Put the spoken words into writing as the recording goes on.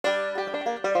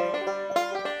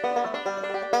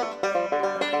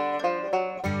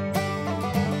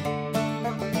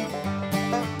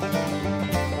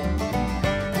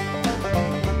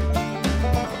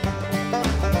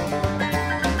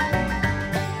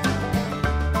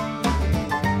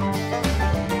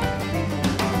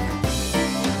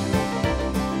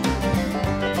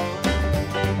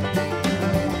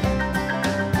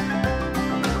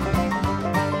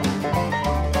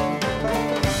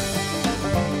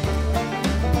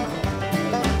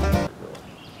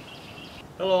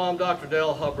Hello, I'm Dr.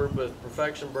 Dale Hubbard with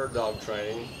Perfection Bird Dog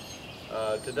Training.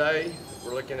 Today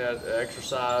we're looking at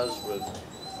exercise with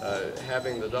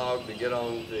having the dog to get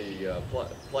on the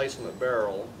placement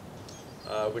barrel,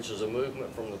 which is a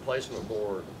movement from the placement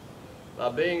board. By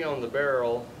being on the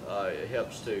barrel, it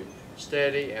helps to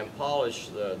steady and polish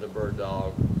the bird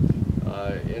dog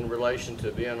in relation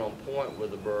to being on point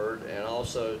with the bird, and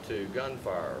also to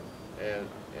gunfire. And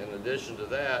in addition to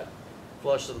that,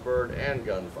 flush of the bird and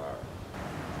gunfire.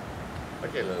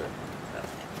 Okay, Lily.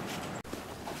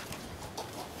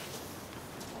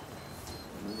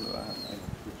 Ooh, I can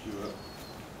put you up.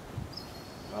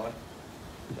 Molly?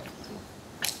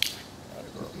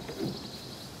 Alright, girl.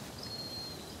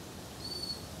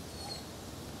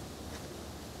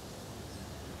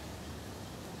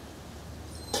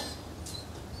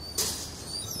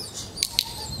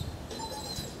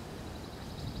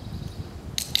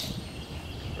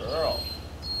 Girl.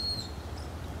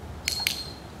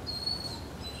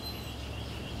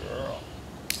 Girl.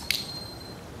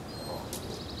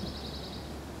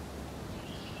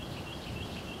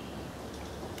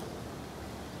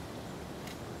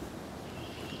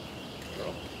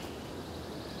 Girl.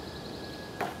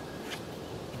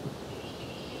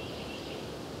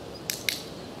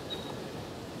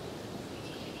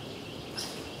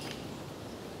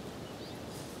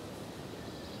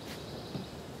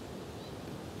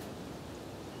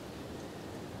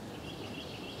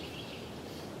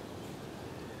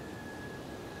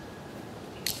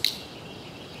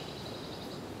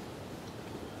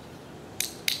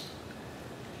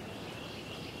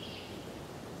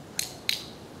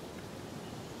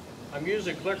 I'm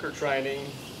using clicker training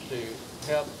to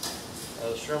help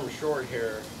Sherman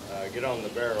Shorthair get on the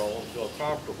barrel and feel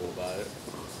comfortable about it,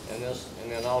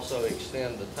 and then also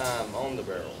extend the time on the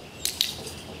barrel.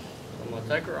 I'm going to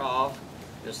take her off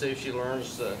and see if she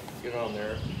learns to get on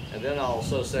there, and then I'll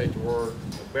associate the word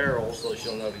barrel so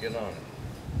she'll know to get on it.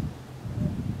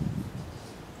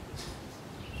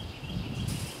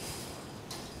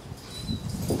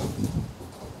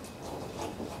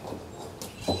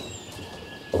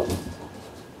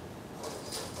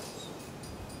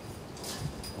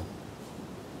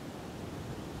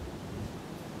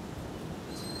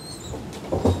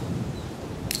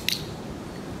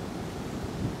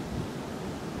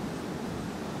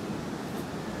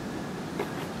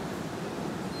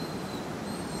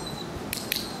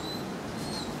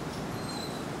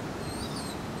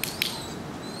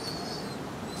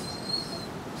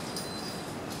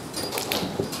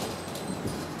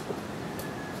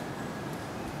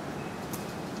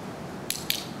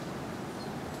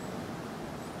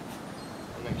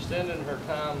 I'm extending her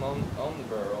time on the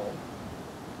barrel.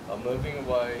 I'm moving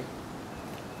away.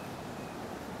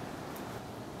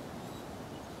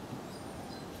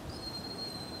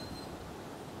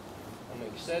 I'm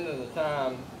extending the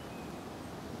time.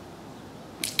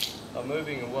 I'm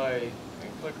moving away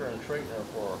and clicker and treating her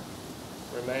for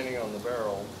remaining on the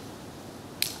barrel,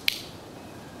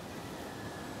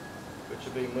 which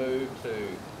will be moved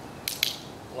to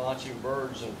launching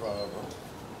birds in front of her.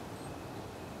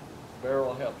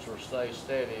 Barrel helps her stay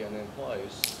steady and in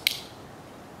place.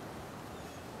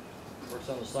 Works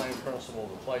on the same principle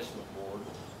of the placement board.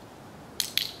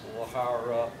 A little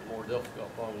higher up, more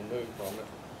difficult for them to move from it.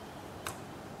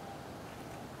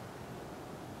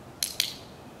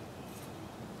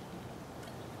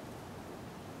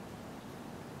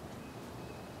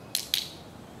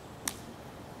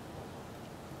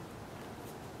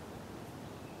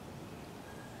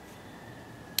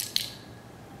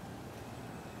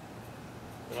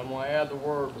 And I'm going to add the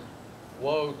word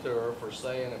whoa to her for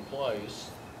staying in place.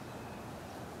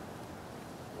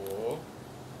 Whoa.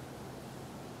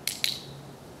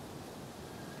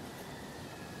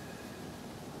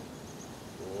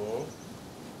 Whoa.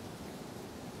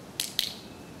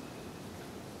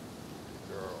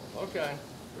 Girl. Okay.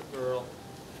 Good girl.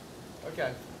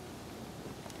 Okay.